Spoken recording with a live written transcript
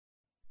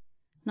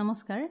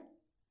নমস্কাৰ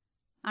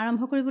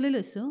আৰম্ভ কৰিবলৈ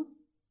লৈছো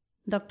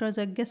ডক্টৰ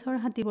যজ্ঞেশ্বৰ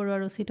হাতীবৰুৱা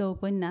ৰচিত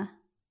উপন্যাস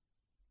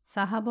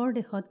চাহাবৰ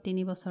দেশত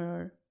 ৩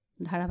 বছৰৰ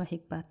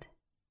ধাৰাবাহিক পাঠ।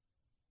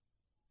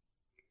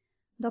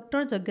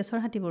 ডক্টৰ যজ্ঞেশ্বৰ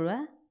হাতীবৰুৱা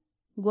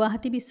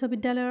গুৱাহাটী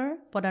বিশ্ববিদ্যালয়ৰ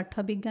পদাৰ্থ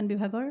বিজ্ঞান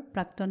বিভাগৰ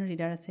প্ৰাক্তন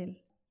ৰিডাৰ আছিল।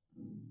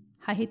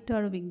 সাহিত্য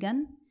আৰু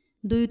বিজ্ঞান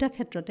দুয়োটা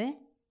ক্ষেত্ৰতে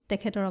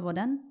তেখেতৰ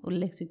অৱদান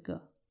উল্লেখযোগ্য।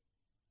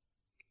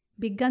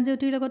 বিজ্ঞান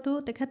জ্যোতিৰ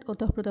লগতো তেখেত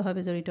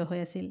ওতঃপ্ৰোতভাৱে জড়িত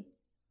হৈ আছিল।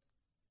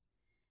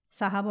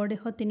 চাহাবৰ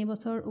দেশত ৩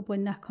 বছৰ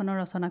উপন্যাসখনৰ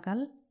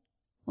ৰচনাকাল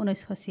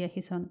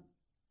 ১৯৮৬ চন।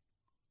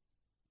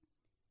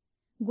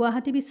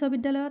 গুৱাহাটী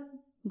বিশ্ববিদ্যালয়ত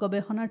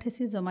গৱেষণাৰ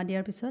থেচিছ জমা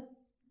দিয়াৰ পিছত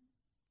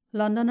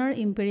লণ্ডনৰ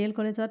ইম্পেৰিয়েল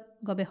কলেজত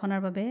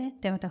গৱেষণাৰ বাবে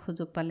তেওঁ এটা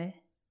সুযোগ পালে।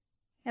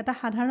 এটা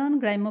সাধাৰণ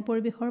গ্ৰাম্য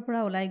পৰিৱেশৰ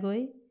পৰা ওলাই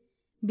গৈ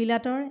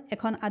বিলাতৰ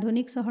এখন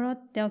আধুনিক চহৰত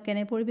তেওঁ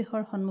কেনে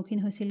পৰিৱেশৰ সন্মুখীন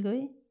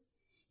হৈছিলগৈ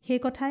সেই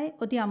কথাই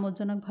অতি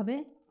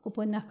আমোদজনকভাৱে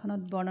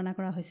উপন্যাসখনত বৰ্ণনা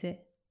কৰা হৈছে।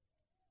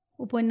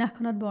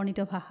 উপন্যাসখনত বৰ্ণিত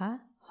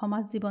ভাষা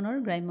সমাজ জীৱনৰ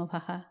গ্ৰাম্য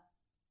ভাষা।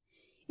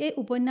 এই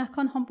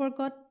উপন্যাসখন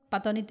সম্পৰ্কত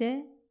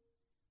পাতনিতে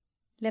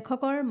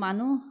লেখকৰ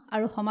মানুহ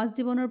আৰু সমাজ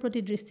জীৱনৰ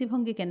প্ৰতি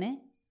দৃষ্টিভংগী কেনে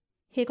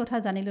সেই কথা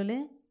জানি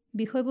ল'লে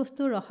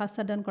বিষয়বস্তু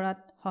ৰসাস্বাদন কৰাত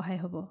সহায়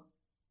হ'ব।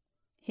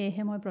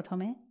 সেয়েহে মই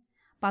প্ৰথমে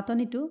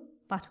পাতনিটো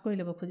পাঠ কৰি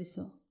ল'ব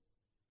খুজিছোঁ।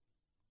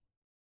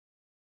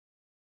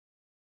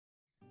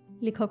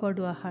 লিখকৰ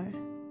দুআষাৰ।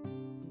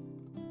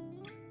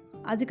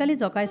 আজিকালি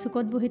জকাই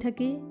চুকত বহি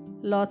থাকি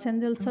লছ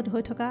এঞ্জেলছত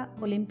হৈ থকা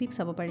অলিম্পিক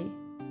চাব পাৰি।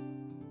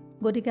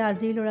 গতিকে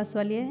আজিৰ ল'ৰা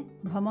ছোৱালীয়ে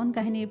ভ্ৰমণ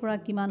কাহিনীৰ পৰা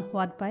কিমান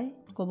সোৱাদ পায়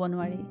ক'ব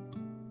নোৱাৰি।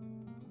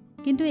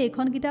 কিন্তু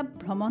এইখন কিতাপ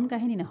ভ্ৰমণ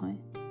কাহিনী নহয়।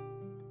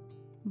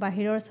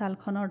 বাহিৰৰ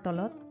ছালখনৰ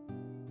তলত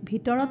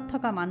ভিতৰত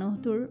থকা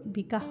মানুহটোৰ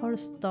বিকাশৰ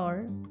স্তৰ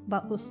বা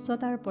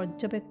উচ্চতাৰ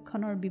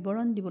পৰ্যবেক্ষণৰ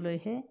বিৱৰণ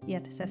দিবলৈহে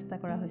ইয়াত চেষ্টা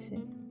কৰা হৈছে।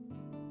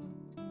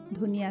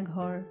 ধুনীয়া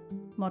ঘৰ,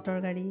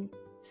 মটৰ গাড়ী,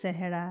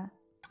 চেহেৰা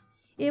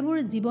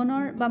এইবোৰ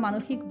জীৱনৰ বা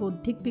মানসিক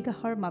বৌদ্ধিক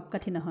বিকাশৰ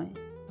মাপকাঠি নহয়।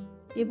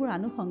 এইবোৰ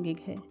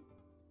আনুষংগিকহে।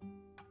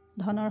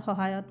 ধনৰ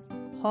সহায়ত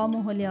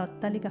সমহলীয়া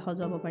অট্টালিকা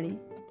সজাব পাৰি।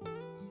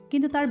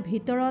 কিন্তু তাৰ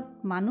ভিতৰত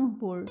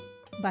মানুহবোৰ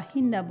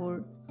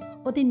বাসিন্দাবোৰ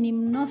অতি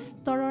নিম্ন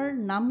স্তৰৰ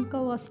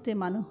নামকাৱাস্তে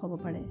মানুহ হ'ব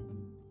পাৰে।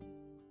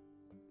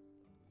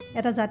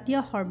 এটা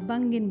জাতীয়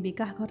সৰ্বাংগীন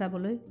বিকাশ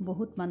ঘটাবলৈ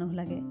বহুত মানুহ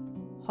লাগে,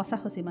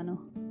 সঁচাসঁচি মানুহ,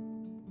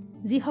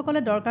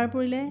 যিসকলে দৰকাৰ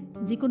পৰিলে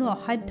যিকোনো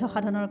অসাধ্য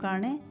সাধনৰ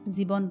কাৰণে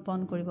জীৱন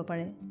পণ কৰিব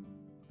পাৰে।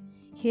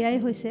 সেয়াই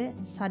হৈছে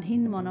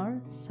স্বাধীন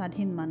মনৰ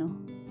স্বাধীন মানুহ।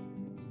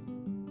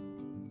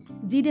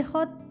 যি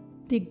দেশত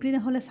ডিগ্ৰী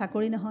নহ'লে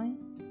চাকৰি নহয়,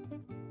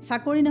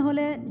 চাকৰি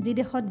নহ'লে যি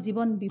দেশত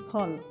জীৱন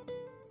বিফল,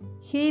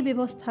 সেই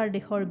ব্যৱস্থাৰ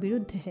দেশৰ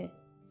বিৰুদ্ধেহে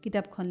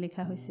কিতাপখন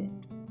লিখা হৈছে।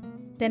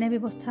 তেনে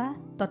ব্যৱস্থা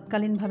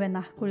তৎকালীনভাৱে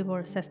নাশ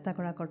কৰিবৰ চেষ্টা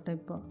কৰা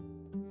কৰ্তব্য।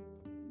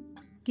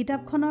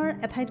 কিতাপখনৰ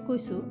এঠাইত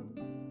কৈছোঁ,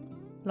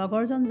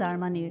 লগৰজন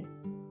জাৰ্মানীৰ,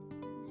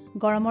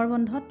 গৰমৰ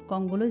বন্ধত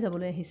কংগোলৈ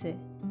যাবলৈ আহিছে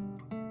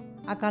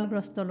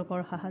আকালগ্ৰস্ত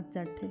লোকৰ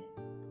সাহায্যাৰ্থে।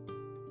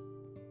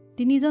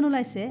 ৩জন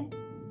ওলাইছে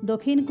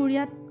দক্ষিণ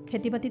কোৰিয়াত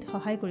খেতি-বাতিত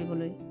সহায়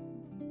কৰিবলৈ।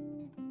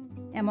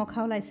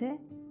 এমখা ওলাইছে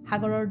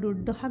সাগৰৰ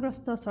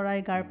দুৰ্দশাগ্ৰস্ত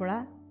চৰাইৰ গাৰ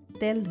পৰা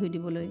তেল ধুই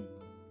দিবলৈ।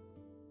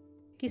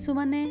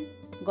 কিছুমানে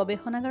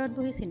গৱেষণাগাৰত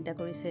বহি চিন্তা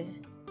কৰিছে।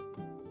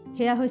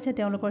 সেয়া হৈছে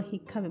তেওঁলোকৰ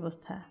শিক্ষা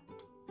ব্যৱস্থা।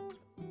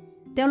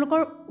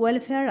 তেওঁলোকৰ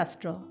ৱেলফেয়াৰ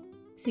ৰাষ্ট্ৰ।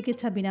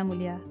 চিকিৎসা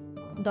বিনামূলীয়া,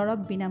 দৰৱ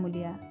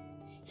বিনামূলীয়া,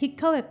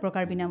 শিক্ষাও এক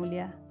প্ৰকাৰ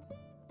বিনামূলীয়া।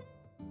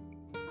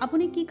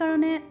 আপুনি কি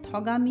কাৰণে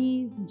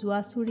ঠগামি,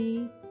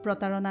 জুৱাচুৰি,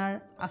 প্ৰতাৰণাৰ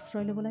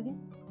আশ্ৰয় ল'ব লাগে?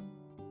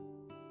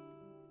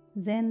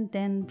 যেন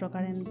তেন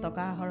প্ৰকাৰেণ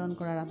টকা আহৰণ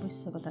কৰাৰ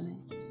আৱশ্যকতা নাই।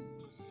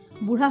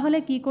 বুঢ়া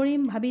হ'লে কি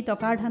কৰিম ভাবি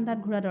টকাৰ ধান্দাত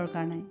ঘূৰা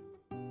দৰকাৰ নাই।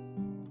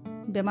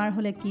 বেমাৰ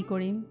হ'লে কি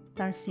কৰিম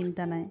তাৰ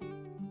চিন্তা নাই।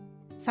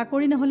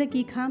 চাকৰি নহ'লে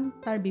কি খাম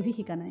তাৰ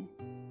বিভীষিকা নাই।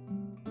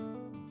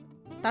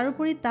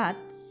 তাৰোপৰি তাত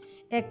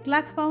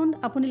 1,00,000 পাউণ্ড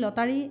আপুনি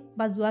লটাৰী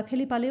বা জুৱা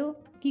খেলি পালেও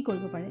কি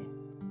কৰিব পাৰে?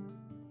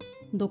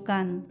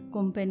 দোকান,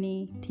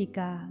 কোম্পানী,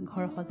 ঠিকা,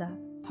 ঘৰ সজা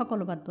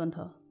সকলো বাদ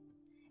বন্ধ।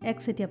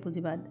 একচেটীয়া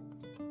পুঁজিবাদ।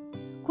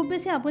 খুব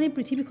বেছি আপুনি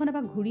পৃথিৱীখন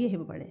এবাৰ ঘূৰি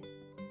আহিব পাৰে।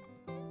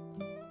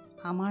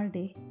 আমাৰ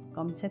দেশ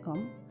কমচে কম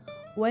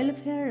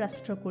ৱেলফেয়াৰ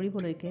ৰাষ্ট্ৰ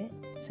কৰিবলৈকে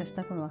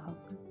চেষ্টা কৰোঁ আহক।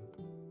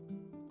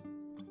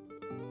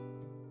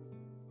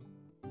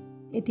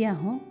 এতিয়া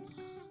আহোঁ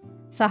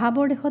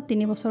চাহাবৰ দেশত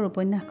 ৩ বছৰ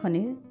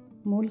উপন্যাসখনিৰ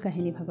মূল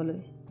কাহিনী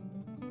ভাগলৈ।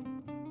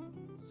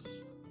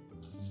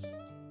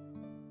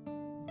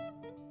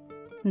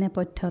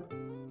 নেপথ্যত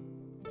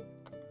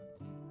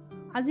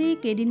আজি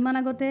কেইদিনমান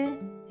আগতে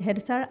হেড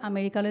ছাৰ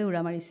আমেৰিকালৈ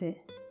উৰা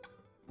মাৰিছে।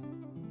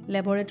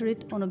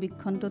 লেবৰেটৰীত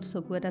অনুবীক্ষণটোত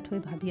চকু এটা থৈ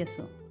ভাবি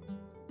আছোঁ।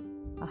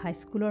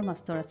 হাইস্কুলৰ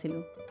মাষ্টৰ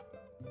আছিলোঁ।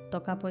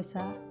 টকা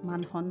পইচা,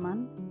 মান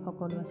সন্মান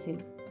সকলো আছিল।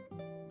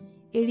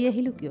 এৰি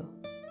আহিলোঁ কিয়?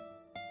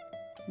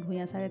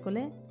 ভূঞা ছাৰে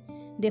ক'লে,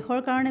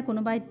 দেশৰ কাৰণে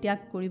কোনোবাই ত্যাগ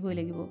কৰিবই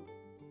লাগিব।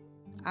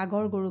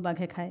 আগৰ গৰু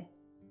বাঘে খায়,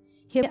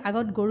 সেই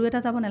আগত গৰু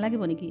এটা যাব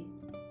নালাগিব নেকি?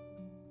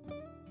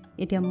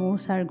 এতিয়া মোৰ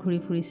ছাৰ ঘূৰি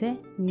ফুৰিছে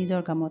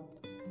নিজৰ কামত,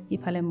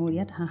 ইফালে মোৰ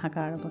ইয়াত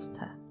হাহাকাৰ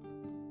অৱস্থা।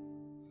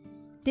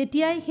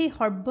 তেতিয়াই সেই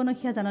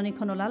সৰ্বনশীয়া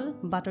জাননীখন ওলাল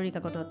বাতৰি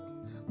কাকতত।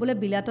 বোলে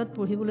বিলাতত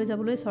পঢ়িবলৈ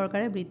যাবলৈ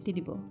চৰকাৰে বৃত্তি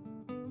দিব।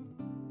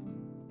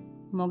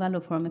 মগালো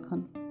ফৰ্ম এখন।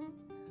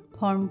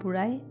 ফৰ্ম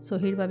পুৰাই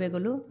চহীৰ বাবে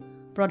গ'লো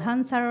প্ৰধান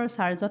ছাৰৰ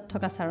চাৰ্জত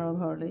থকা ছাৰৰ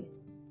ঘৰলৈ।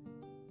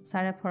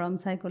 ছাৰে ফৰ্ম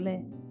চাই ক'লে,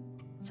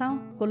 চাওঁ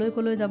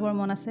কলৈ যাবৰ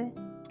মন আছে?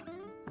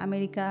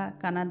 America,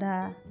 Canada,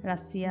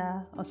 Russia,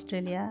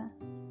 Australia.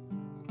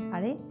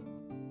 আৰে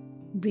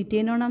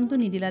ব্ৰিটেইনৰ নামটো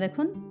নিদিলা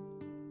দেখোন।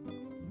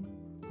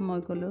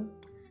 মই ক'লোঁ,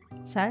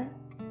 ছাৰ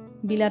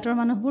বিলাতৰ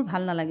মানুহবোৰ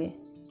ভাল নালাগে।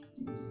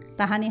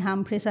 তাহানি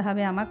হামফ্ৰে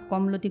চাহাবে আমাক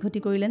কম লটিঘটি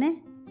কৰিলেনে?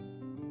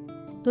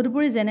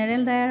 তদুপৰি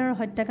জেনেৰেল ডায়াৰৰ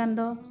হত্যাকাণ্ড,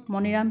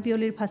 মণিৰাম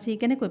পিয়লিৰ ফাঁচি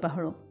কেনেকৈ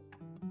পাহৰোঁ?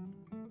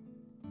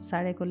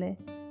 ছাৰে ক'লে,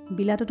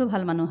 বিলাততো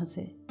ভাল মানুহ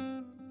আছে।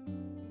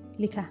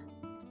 লিখা,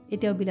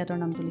 এতিয়াও বিলাতৰ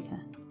নামটো লিখা।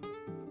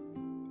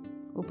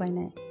 উপায়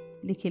নাই,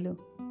 লিখিলোঁ।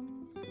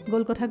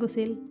 গ'ল কথা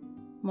গুচিল,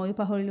 ময়ো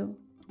পাহৰিলোঁ।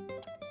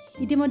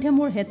 ইতিমধ্যে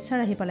মোৰ হেড ছাৰ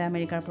আহি পালে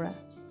আমেৰিকাৰ পৰা।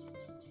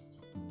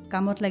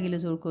 কামত লাগিলোঁ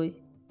জোৰকৈ,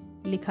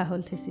 লিখা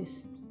হ'ল থেচিছ।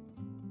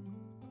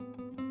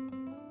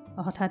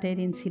 হঠাৎ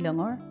এদিন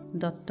শ্বিলঙৰ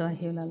দত্ত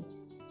আহি ওলাল।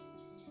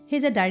 সেই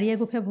যে দাড়িয়ে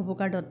গোফে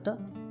ভুবুকাৰ দত্ত।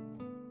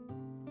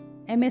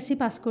 MSc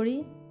পাছ কৰি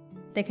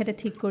তেখেতে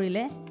ঠিক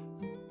কৰিলে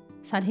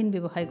স্বাধীন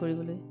ব্যৱসায়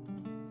কৰিবলৈ।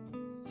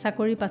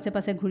 চাকৰিৰ পাছে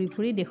পাছে ঘূৰি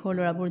ফুৰি দেশৰ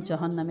ল'ৰাবোৰ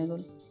জহন নামে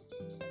গ'ল।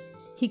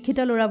 শিক্ষিত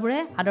ল'ৰাবোৰে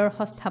আদৰ্শ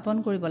স্থাপন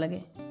কৰিব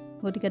লাগে,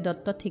 গতিকে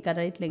দত্ত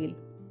ঠিকাদাৰীত লাগিল।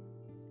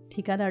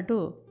 ঠিকাদাৰটো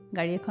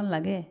গাড়ী এখন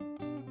লাগে,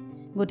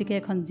 গতিকে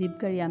এখন জীপ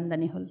গাড়ী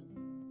আমদানি হ'ল।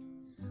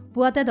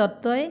 পুৱাতে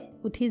দত্তই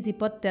উঠি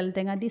জীপত তেল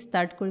টেঙা দি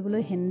ষ্টাৰ্ট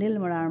কৰিবলৈ হেণ্ডেল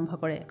মৰা আৰম্ভ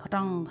কৰে।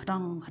 ঘটং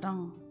ঘটং ঘটং।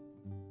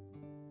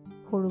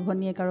 সৰু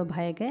ভনীয়েক আৰু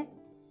ভায়েকে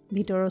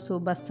ভিতৰৰ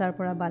চৌবাচ্চাৰ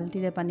পৰা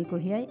বাল্টিৰে পানী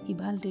কঢ়িয়াই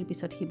ইবাল্টিৰ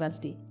পিছত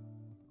সিবাল্টি।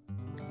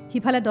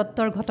 সিফালে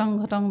দত্তৰ ঘটং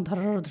ঘটং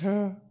ধৰ ধৰ।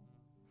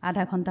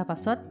 আধা ঘণ্টা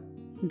পাছত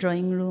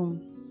ড্ৰয়িং ৰুম,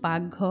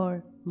 পাকঘৰ,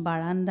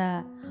 বাৰাণ্ডা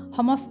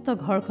সমস্ত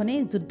ঘৰখনেই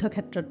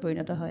যুদ্ধক্ষেত্ৰত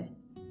পৰিণত হয়।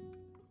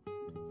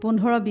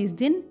 15-20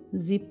 দিন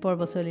জীপ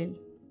পৰ্ব চলিল।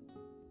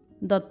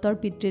 দত্তৰ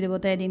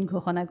পিতৃদেৱতাই এদিন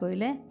ঘোষণা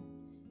কৰিলে,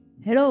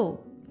 হেৰৌ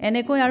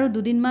এনেকৈ আৰু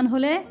 2 দিনমান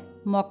হ'লে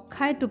মদ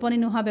খাই টোপনি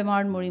নোহোৱা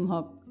বেমাৰত মৰিম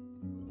হওক।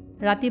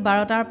 ৰাতি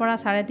 12টাৰ পৰা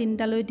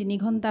 3:30লৈ 3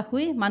 ঘণ্টা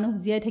শুই মানুহ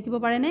জীয়াই থাকিব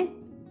পাৰেনে?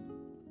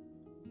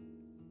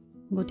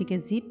 গতিকে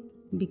জীপ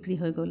বিক্ৰী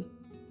হৈ গ'ল।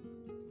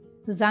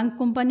 জাংক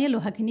কোম্পানীয়ে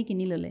লোহাখিনি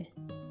কিনি ল'লে।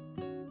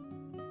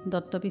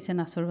 দত্ত পিছে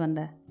নাচৰ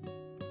বান্দা।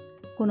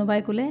 কোনোবাই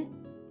ক'লে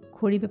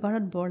খৰি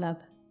বেপাৰত বৰ লাভ।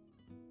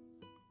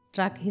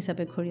 ট্ৰাক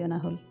হিচাপে খৰি অনা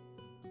হ'ল।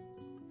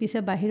 পিছে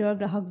বাহিৰৰ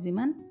গ্ৰাহক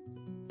যিমান,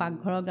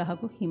 পাকঘৰৰ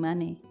গ্ৰাহকো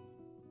সিমানেই।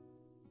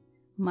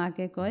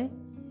 মাকে কয়,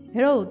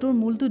 হেৰৌ তোৰ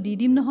মূলটো দি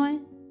দিম নহয়।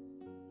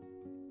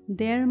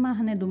 1.5 মাহ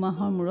নে 2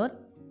 মাহৰ মূৰত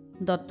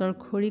দত্তৰ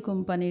খৰি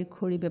কোম্পানীৰ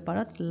খৰি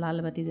বেপাৰত লাল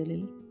বাতি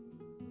জ্বলিল।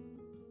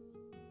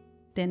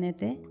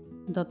 তেনেতে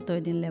দত্ত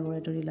এদিন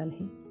লেবৰেটৰী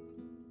ওলালহি।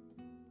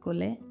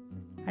 ক'লে,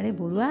 আৰে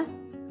বৰুৱা,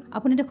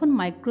 আপুনি দেখোন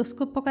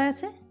মাইক্ৰস্কোপ পকাই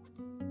আছে।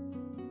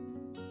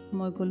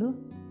 মই ক'লোঁ,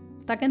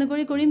 তাকে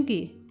নকৰি কৰিম কি?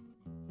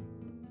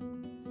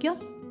 কিয়?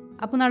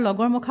 আপোনাৰ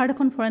লগৰ মখাৰ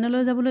দেখোন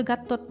ফৰেনলৈ যাবলৈ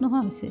গাত তত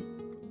নোহোৱা হৈছে।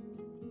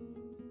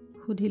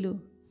 সুধিলোঁ,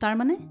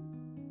 তাৰমানে?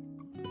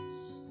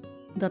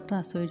 দত্ত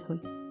আচৰিত হ'ল।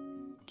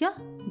 কিয়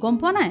গম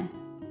পোৱা নাই?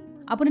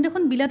 আপুনি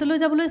দেখোন বিলাতলৈ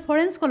যাবলৈ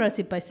ফৰেন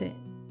স্কলাৰশ্বিপ পাইছে।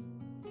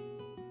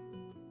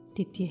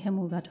 তেতিয়াহে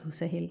মোৰ গাত হুচ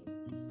আহিল।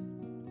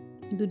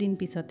 2 দিন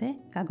পিছতে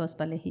কাগজ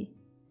পালেহি।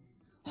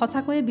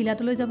 সঁচাকৈয়ে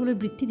বিলাতলৈ যাবলৈ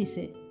বৃত্তি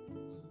দিছে।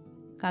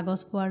 কাগজ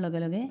পোৱাৰ লগে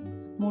লগে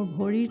মোৰ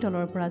ভৰিৰ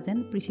তলৰ পৰা যেন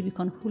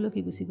পৃথিৱীখন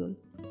সুলকি গুচি গ'ল।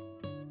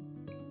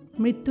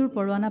 মৃত্যুৰ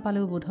পৰোৱানা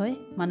পালেও বোধহয়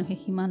মানুহে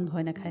সিমান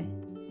ভয় নাখায়।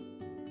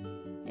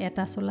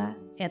 এটা চোলা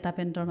এটা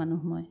পেণ্টৰ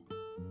মানুহ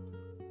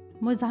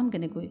মই যাম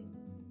কেনেকৈ?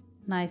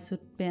 নাই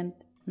চুট পেণ্ট,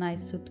 নাই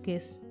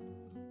চুটকেছ,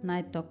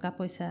 নাই টকা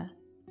পইচা,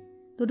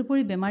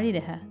 তদুপৰি বেমাৰী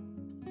দেহা।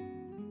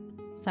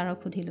 ছাৰক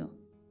সুধিলোঁ।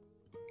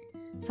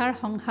 ছাৰ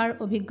সংসাৰ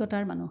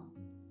অভিজ্ঞতাৰ মানুহ।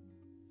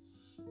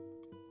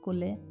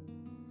 ক'লে,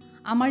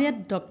 আমাৰ ইয়াত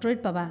ডক্টৰেট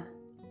পাবা,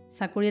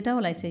 চাকৰি এটা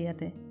ওলাইছে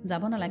ইয়াতে,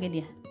 যাব নালাগে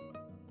দিয়া।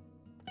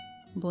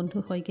 বন্ধু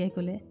শইকীয়াই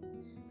ক'লে,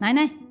 নাই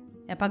নাই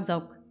এপাক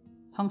যাওক,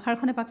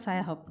 সংসাৰখন এপাক চাই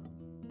আহক।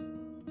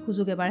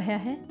 সুযোগ এবাৰহে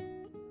আহে,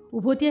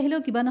 উভতি আহিলেও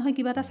কিবা নহয়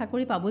কিবা এটা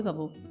চাকৰি পাবই পাব।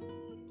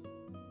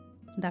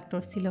 ডাক্তৰ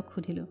ষ্টিলক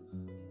সুধিলোঁ,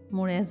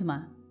 মোৰ এজমা,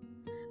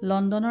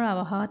 লণ্ডনৰ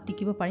আৱহাৱাত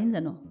টিকিব পাৰিম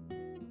জানো?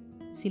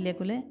 ষ্টিলে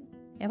ক'লে,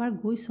 এবাৰ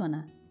গৈ চোৱা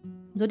না,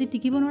 যদি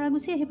টিকিব নোৱাৰা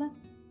গুচি আহিবা,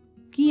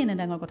 কি এনে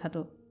ডাঙৰ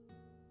কথাটো।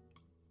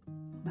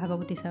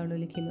 ভাগৱতী ছাৰলৈ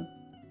লিখিলোঁ,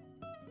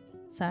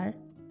 ছাৰ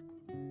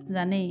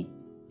জানেই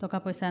টকা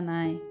পইচা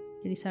নাই,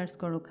 ৰিচাৰ্চ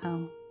কৰোঁ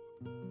খাওঁ,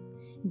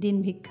 দিন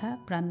ভিক্ষা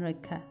প্ৰাণ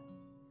ৰক্ষা,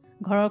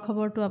 ঘৰৰ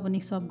খবৰটো আপুনি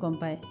চব গম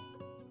পায়।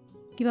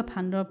 কিবা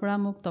ফাণ্ডৰ পৰা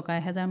মোক টকা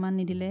 1000 মান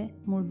নিদিলে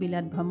মোৰ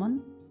বিলাত ভ্ৰমণ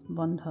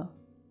বন্ধ,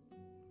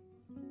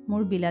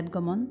 মোৰ বিলাত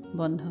গমন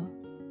বন্ধ।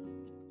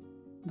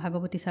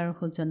 ভাগৱতী ছাৰৰ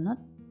সৌজন্যত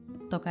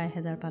টকা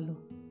 1000 পালোঁ।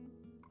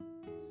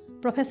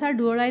 প্ৰফেচাৰ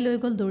দুৱৰাই লৈ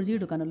গ'ল দৰ্জীৰ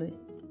দোকানলৈ।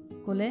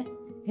 ক'লে,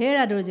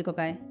 হেৰা দৰ্জী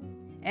ককাই,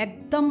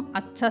 একদম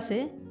আচ্ছা সে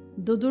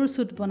 2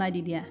 सूट বনাই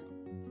দি দিয়া,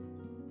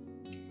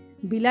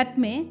 বিলাত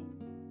মে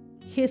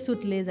 6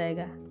 सूट ले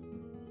जाएगा।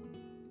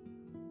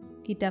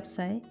 কিতাপ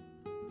চাই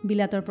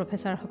বিলাতৰ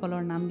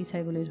প্ৰফেচাৰসকলৰ নাম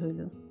বিচাৰিবলৈ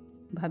ধৰিলোঁ।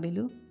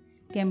 ভাবিলোঁ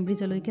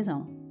কেম্ব্ৰিজলৈকে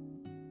যাওঁ,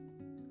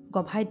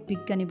 গভাইট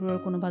বিজ্ঞানীবোৰৰ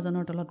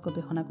কোনোবাজনৰ তলত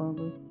গৱেষণা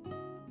কৰোঁগৈ।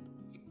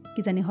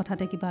 কিজানি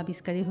হঠাতে কিবা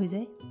আৱিষ্কাৰী হৈ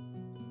যায়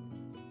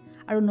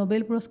আৰু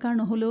নোবেল পুৰস্কাৰ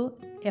নহ'লেও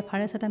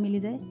FRS এটা মিলি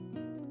যায়।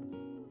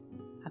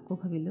 আকৌ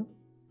ভাবিলোঁ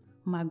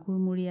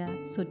মাগুৰমূৰীয়া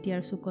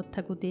চতিয়াৰ চুকত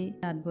থাকোঁতেই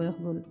তাত বয়স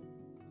গ'ল।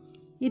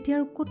 এতিয়া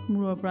আৰু ক'ত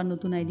মূৰৰ পৰা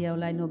নতুন আইডিয়া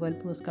ওলাই নোবেল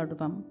পুৰস্কাৰটো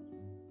পাম।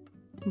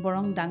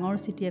 বৰং ডাঙৰ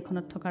চিটি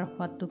এখনত থকাৰ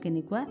সোৱাদটো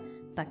কেনেকুৱা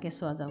তাকে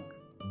চোৱা যাওক।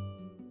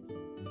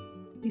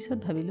 পিছত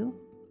ভাবিলোঁ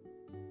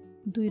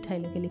দুই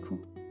ঠাইলৈকে লিখোঁ।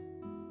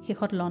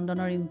 শেষত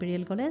লণ্ডনৰ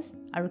ইম্পেৰিয়েল কলেজ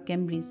আৰু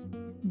কেম্ব্ৰিজ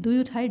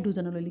দুয়ো ঠাইৰ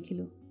দুজনলৈ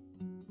লিখিলোঁ।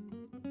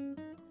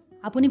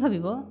 আপুনি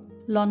ভাবিব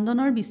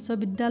লণ্ডনৰ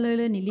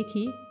বিশ্ববিদ্যালয়লৈ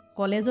নিলিখি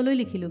কলেজলৈ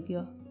লিখিলোঁ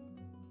কিয়?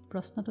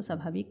 প্ৰশ্নটো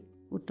স্বাভাৱিক,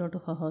 উত্তৰটো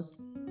সহজ।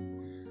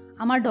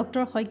 আমাৰ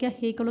ডক্টৰ শইকীয়া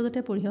সেই কলেজতে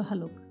পঢ়ি অহা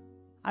লোক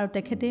আৰু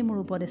তেখেতেই মোৰ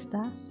উপদেষ্টা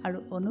আৰু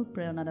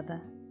অনুপ্ৰেৰণাদাতা।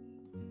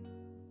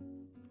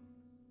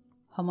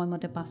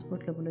 সময়মতে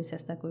পাছপোৰ্ট ল'বলৈ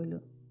চেষ্টা কৰিলোঁ।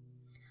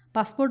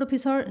 পাছপোৰ্ট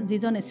অফিচৰ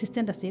যিজন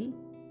এছিষ্টেণ্ট আছিল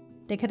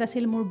তেখেত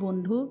আছিল মোৰ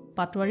বন্ধু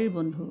পাটোৱাৰীৰ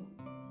বন্ধু।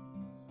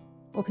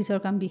 অফিচৰ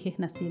কাম বিশেষ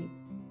নাছিল।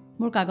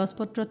 মোৰ কাগজ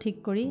পত্ৰ ঠিক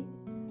কৰি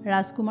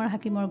ৰাজকুমাৰ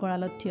হাকিমৰ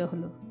গঁড়ালত থিয়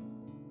হ'লোঁ।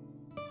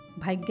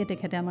 ভাগ্যে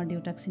তেখেতে আমাৰ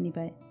দেউতাক চিনি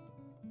পায়।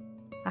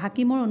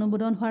 হাকিমৰ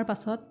অনুমোদন হোৱাৰ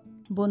পাছত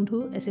বন্ধু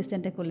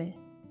এছিষ্টেণ্টে ক'লে,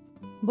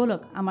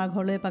 ব'লক আমাৰ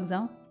ঘৰলৈ এপাক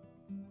যাওঁ।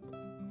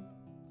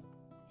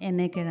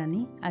 এনেকে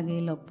ৰাণী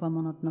আগেয়ে লগ পোৱা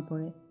মনত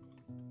নপৰে।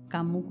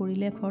 কামো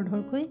কৰিলে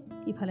খৰধৰকৈ,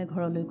 ইফালে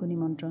ঘৰলৈকো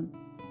নিমন্ত্ৰণ।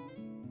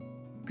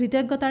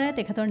 কৃতজ্ঞতাৰে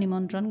তেখেতৰ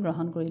নিমন্ত্ৰণ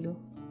গ্ৰহণ কৰিলোঁ।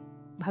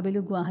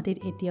 ভাবিলোঁ গুৱাহাটীত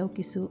এতিয়াও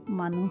কিছু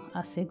মানুহ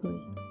আছেগৈ।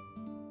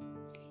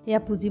 এয়া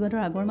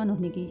পুঁজিবাদৰ আগৰ মানুহ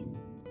নেকি?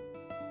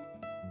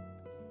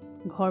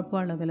 ঘৰ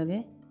পোৱাৰ লগে লগে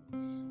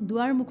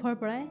দুৱাৰ মুখৰ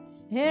পৰাই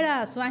হেৰা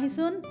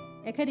চোৱাহিচোন,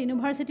 এখেত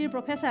ইউনিভাৰ্চিটিৰ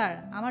প্ৰফেচাৰ,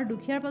 আমাৰ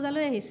দুখীয়াৰ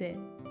প্ৰজালৈ আহিছে।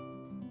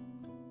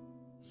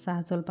 চাহ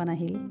জলপান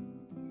আহিল।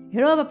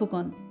 হেৰ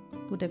বাপুকণ,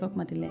 পুতেকক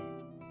মাতিলে।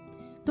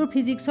 তোৰ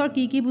ফিজিক্সৰ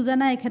কি বুজা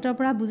নাই এখেতৰ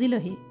পৰা বুজি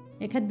লহি,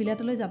 এখেত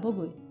বিলাতলৈ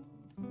যাবগৈ।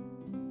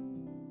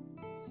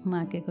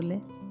 মাকে ক'লে,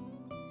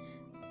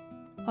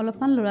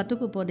 অলপমান ল'ৰাটোক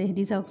উপদেশ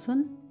দি যাওকচোন,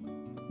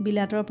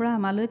 বিলাতৰ পৰা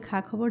আমালৈ খা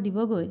খবৰ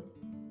দিবগৈ,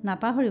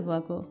 নাপাহৰিব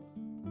আকৌ।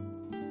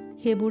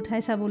 সেইবোৰ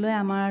ঠাই চাবলৈ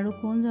আমাৰ আৰু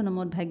কোন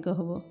জনমত ভাগ্য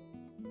হ'ব।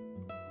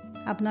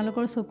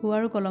 আপোনালোকৰ চকু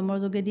আৰু কলমৰ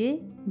যোগেদিয়েই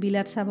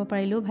বিলাত চাব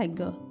পাৰিলেও ভাগ্য।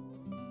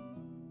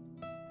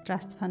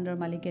 ট্ৰাষ্ট ফাণ্ডৰ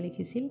মালিকে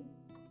লিখিছিল,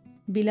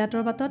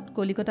 বিলাতৰ বাটত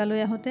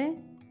কলিকতালৈ আহোঁতে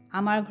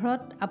আমাৰ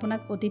ঘৰত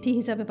আপোনাক অতিথি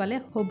হিচাপে পালে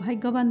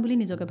সৌভাগ্যৱান বুলি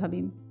নিজকে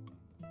ভাবিম।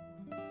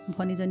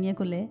 ভনীজনীয়ে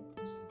ক'লে,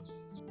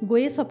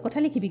 গৈয়ে চব কথা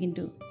লিখিবি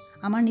কিন্তু,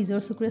 আমাৰ নিজৰ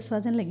চকুৰে চোৱা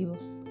যেন লাগিব।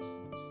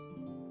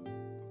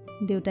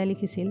 দেউতাই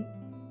লিখিছিল,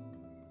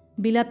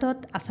 বিলাতত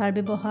আচাৰ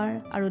ব্যৱহাৰ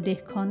আৰু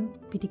দেশখন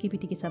পিটিকি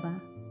পিটিকি চাবা।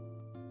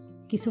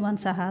 কিছুমান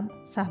চাহাব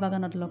চাহ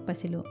বাগানত লগ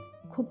পাইছিলোঁ,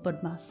 খুব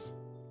বদমাছ।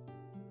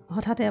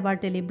 হঠাতে এবাৰ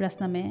টেলিব্ৰাছ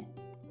নামে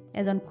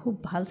এজন খুব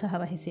ভাল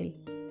চাহাব আহিছিল,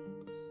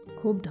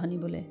 খুব ধনী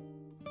বোলে।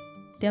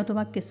 তেওঁ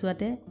তোমাক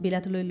কেঁচুৱাতে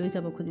বিলাতলৈ লৈ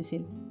যাব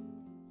খুজিছিল।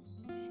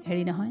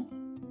 হেৰি নহয়,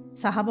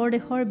 চাহাবৰ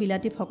দেশৰ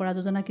বিলাতী ফকৰা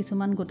যোজনা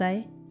কিছুমান গোটাই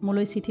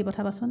মোলৈ চিঠি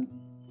পঠাবাচোন,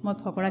 মই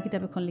ফকৰা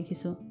কিতাপ এখন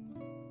লিখিছোঁ।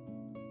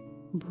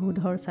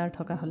 ভূধৰ চাৰ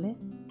থকা হ'লে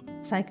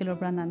চাইকেলৰ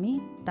পৰা নামি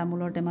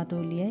তামোলৰ টেমাটো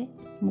উলিয়াই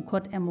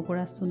মুখত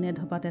এমুকৰা চূণে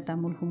ধপাতে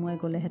তামোল সুমুৱাই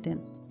গ'লেহেঁতেন।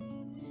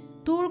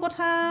 তোৰ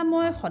কথা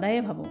মই সদায়ে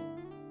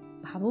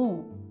ভাবোঁ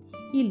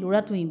ই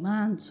ল'ৰাটো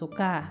ইমান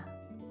চোকা,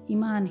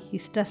 ইমান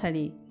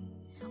শিষ্টাচাৰী,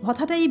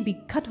 হঠাতে ই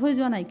বিখ্যাত হৈ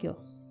যোৱা নাই কিয়?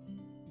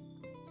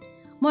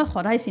 মই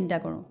সদায় চিন্তা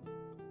কৰোঁ,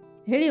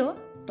 হেৰিও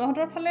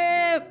তহঁতৰ ফালে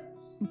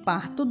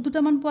বাঁহটোত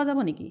দুটামান পোৱা যাব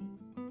নেকি?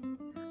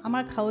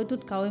 আমাৰ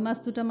খাৱৈটোত কাৱৈ মাছ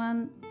দুটামান।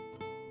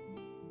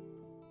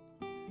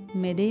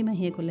 মেদেই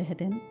মাহীয়ে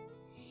ক'লেহেঁতেন,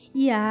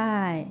 ই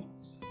আই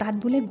তাত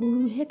বোলে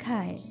গৰুহে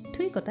খায়,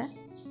 থুই কটা,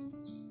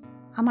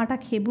 আমাৰ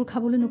তাক সেইবোৰ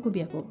খাবলৈ নকবি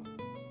আকৌ।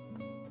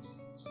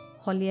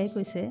 হলিয়াই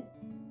কৈছে,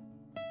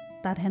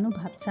 তাত হেনো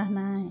ভাত চাহ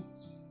নাই।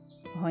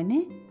 হয়নে?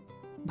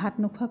 ভাত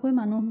নোখোৱাকৈ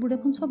মানুহবোৰ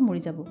দেখোন চব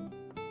মৰি যাব।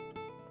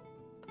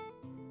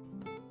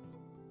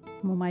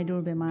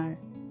 মোমাইদেউৰ বেমাৰ,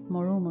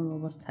 মৰো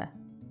অৱস্থা।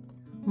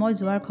 মই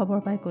যোৱাৰ খবৰ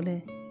পাই ক'লে,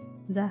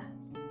 যা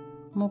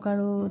মোক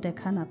আৰু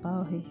দেখা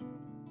নাপাওঁহি,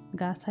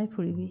 গা চাই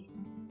ফুৰিবি।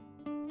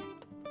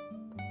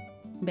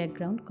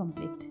 Background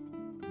complete.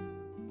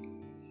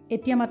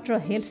 এতিয়া মাত্ৰ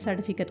হেল্থ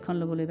চাৰ্টিফিকেটখন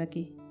ল'বলৈ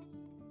বাকী।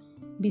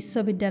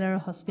 বিশ্ববিদ্যালয়ৰ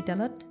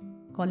হস্পিটেলত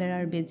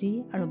কলেৰাৰ বেজী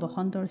আৰু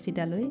বসন্তৰ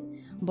চিটা লৈ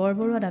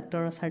বৰবৰুৱা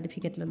ডাক্তৰৰ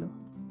চাৰ্টিফিকেট ল'লোঁ।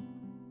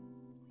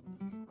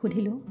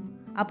 সুধিলোঁ,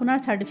 আপোনাৰ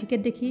চাৰ্টিফিকেট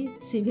দেখি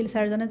চিভিল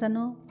ছাৰ্জনে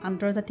জানো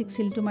আন্তৰ্জাতিক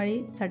চিলটো মাৰি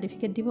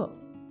চাৰ্টিফিকেট দিব?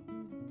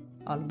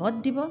 অলবৎ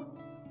দিব।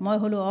 মই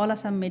হ'লোঁ all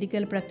Assam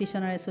medical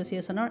practitioner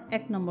এছ'চিয়েশ্যনৰ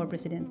 1 number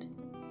president.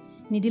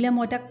 নিদিলে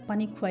মই তাক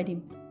পানী খুৱাই দিম।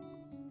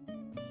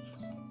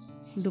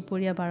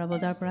 দুপৰীয়া 12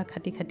 বজাৰ পৰা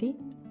খাটি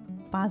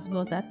 5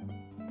 বজাত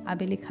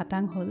আবেলি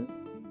খাটাং হ'ল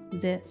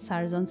যে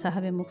ছাৰ্জন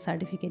চাহাবে মোক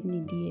চাৰ্টিফিকেট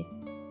নিদিয়ে,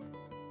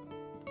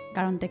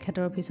 কাৰণ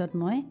তেখেতৰ অফিচত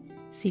মই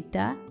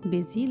চিটা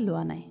বেজী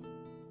লোৱা নাই।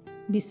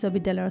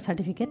 বিশ্ববিদ্যালয়ৰ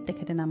চাৰ্টিফিকেট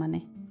তেখেতে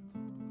নামানে।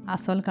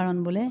 আচল কাৰণ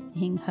বোলে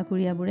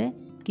হিংসাকুৰীয়াবোৰে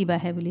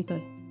কিবাহে বুলি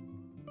কয়।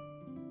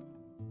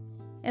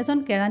 এজন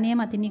কেৰাণীয়ে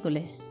মাতি নি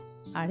ক'লে,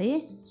 আৰে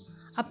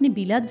আপুনি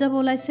বিলাত যাব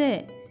ওলাইছে,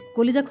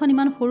 কলিজাখন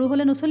ইমান সৰু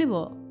হ'লে নচলিব।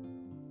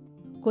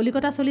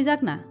 কলিকতা চলি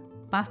যাক না,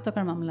 5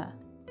 টকাৰ মামলা।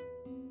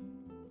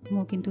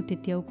 মোৰ কিন্তু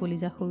তেতিয়াও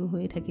কলিজা সৰু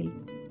হৈয়ে থাকিল।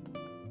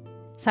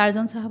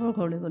 চাৰজন চাহাবৰ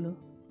ঘৰলৈ গ'লোঁ।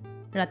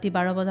 ৰাতি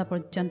 12 বজা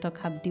পৰ্যন্ত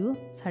খাপ দিও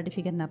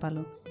চাৰ্টিফিকেট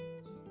নাপালোঁ।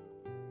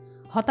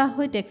 হতাশ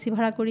হৈ টেক্সি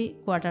ভাড়া কৰি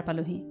কোৱাৰ্টাৰ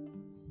পালোহি।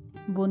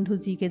 বন্ধু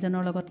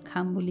যিকেইজনৰ লগত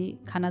খাম বুলি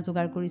খানা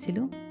যোগাৰ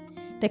কৰিছিলোঁ,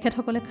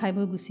 তেখেতসকলে খাই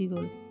বৈ গুচি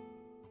গ'ল।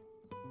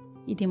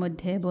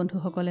 ইতিমধ্যে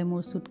বন্ধুসকলে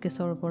মোৰ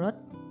চুটকেছৰ ওপৰত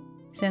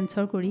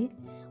চেঞ্চৰ কৰি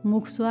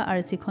মুখ চোৱা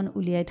আৰ্চিখন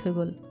উলিয়াই থৈ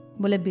গ'ল।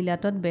 বোলে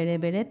বিলাতত বেৰে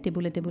বেৰে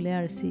টেবুলে টেবুলে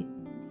আৰ্চি।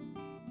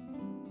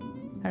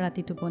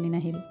 ৰাতি টোপনি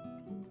নাহিল।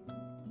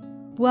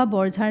 পুৱা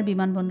বৰঝাৰ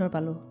বিমানবন্দৰ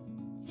পালোঁ।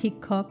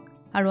 শিক্ষক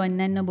আৰু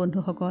অন্যান্য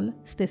বন্ধুসকল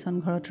ষ্টেচন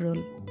ঘৰত ৰ'ল।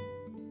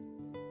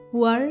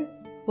 পুৱাৰ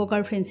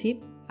পকাৰ ফ্ৰেণ্ডশ্বিপ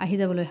আহি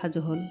যাবলৈ সাজু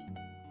হ'ল।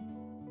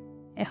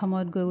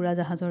 এসময়ত গৈ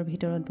উৰাজাহাজৰ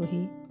ভিতৰত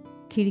বহি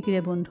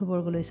খিৰিকীৰে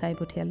বন্ধুবৰ্গলৈ চাই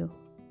পঠিয়ালোঁ।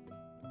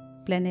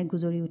 প্লেনে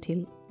গুজৰি উঠিল।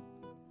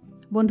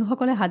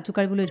 বন্ধুসকলে হাত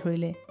জোকাৰিবলৈ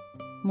ধৰিলে।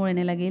 মোৰ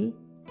এনে লাগিল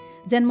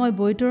যেন মই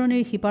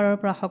বৈতৰণিৰ সিপাৰৰ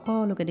পৰা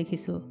সকলোকে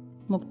দেখিছোঁ।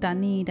 মোক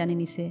টানি টানি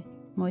নিছে,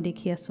 মই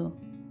দেখি আছোঁ।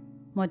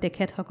 মই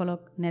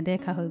তেখেতসকলক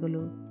নেদেখা হৈ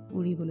গ'লোঁ,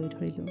 উৰিবলৈ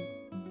ধৰিলোঁ।